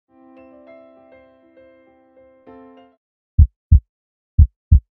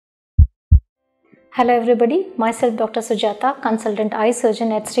Hello everybody, myself Dr. Sujatha, consultant eye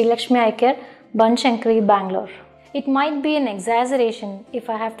surgeon at Lakshmi Eye Care, Banashankari, Bangalore. It might be an exaggeration if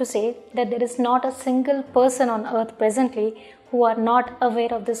I have to say that there is not a single person on earth presently who are not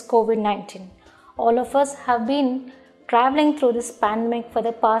aware of this COVID-19. All of us have been traveling through this pandemic for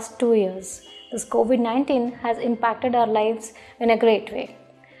the past 2 years. This COVID-19 has impacted our lives in a great way.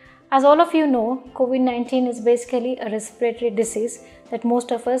 As all of you know, COVID-19 is basically a respiratory disease that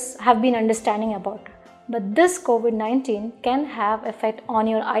most of us have been understanding about. But this COVID-19 can have effect on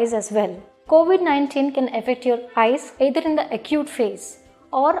your eyes as well. COVID-19 can affect your eyes either in the acute phase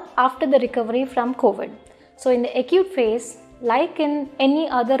or after the recovery from COVID. So in the acute phase, like in any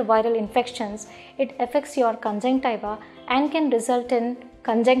other viral infections, it affects your conjunctiva and can result in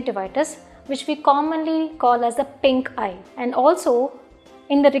conjunctivitis, which we commonly call as the pink eye. And also,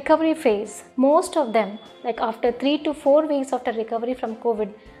 in the recovery phase, most of them, like after 3 to 4 weeks after recovery from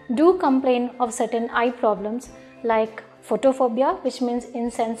COVID, do complain of certain eye problems like photophobia, which means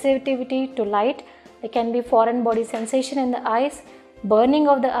insensitivity to light. There can be foreign body sensation in the eyes, burning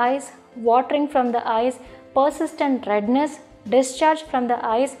of the eyes, watering from the eyes, persistent redness, discharge from the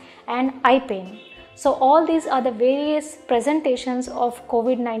eyes, and eye pain. So all these are the various presentations of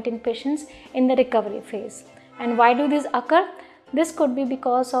COVID-19 patients in the recovery phase. And why do these occur? This could be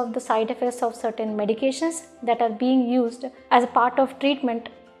because of the side effects of certain medications that are being used as a part of treatment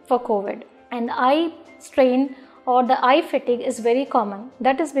for COVID. And eye strain or the eye fatigue is very common.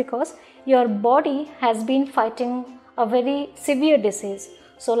 That is because your body has been fighting a very severe disease.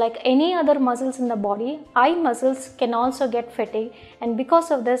 So like any other muscles in the body, eye muscles can also get fatigued, and because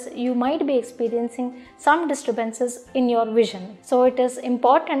of this you might be experiencing some disturbances in your vision. So it is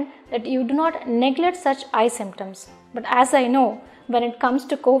important that you do not neglect such eye symptoms. But as I know, when it comes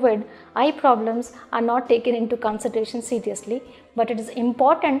to COVID, eye problems are not taken into consideration seriously, but it is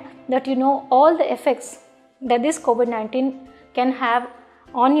important that you know all the effects that this COVID-19 can have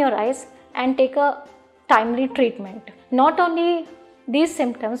on your eyes and take a timely treatment. Not only these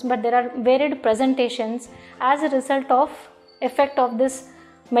symptoms, but there are varied presentations as a result of effect of this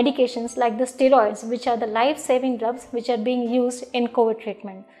medications like the steroids, which are the life-saving drugs which are being used in COVID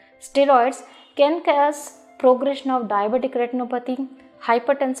treatment. Steroids can cause progression of diabetic retinopathy,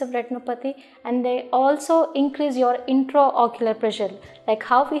 hypertensive retinopathy, and they also increase your intraocular pressure. Like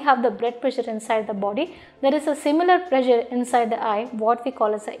how we have the blood pressure inside the body, there is a similar pressure inside the eye, what we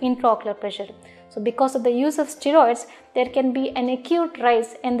call as the intraocular pressure. So because of the use of steroids, there can be an acute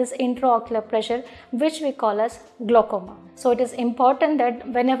rise in this intraocular pressure, which we call as glaucoma. So it is important that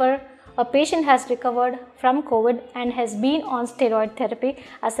whenever a patient has recovered from COVID and has been on steroid therapy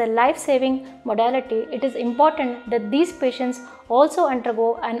as a life-saving modality, it is important that these patients also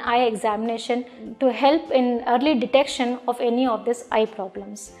undergo an eye examination to help in early detection of any of these eye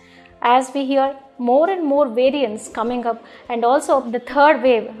problems. As we hear more and more variants coming up, and also the third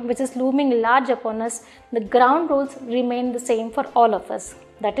wave which is looming large upon us, the ground rules remain the same for all of us.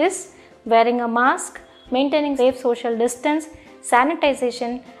 That is, wearing a mask, maintaining safe social distance,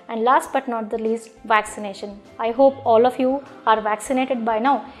 sanitization, and last but not the least, vaccination. I hope all of you are vaccinated by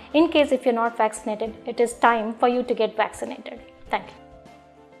now. In case if you're not vaccinated, it is time for you to get vaccinated. Thank you.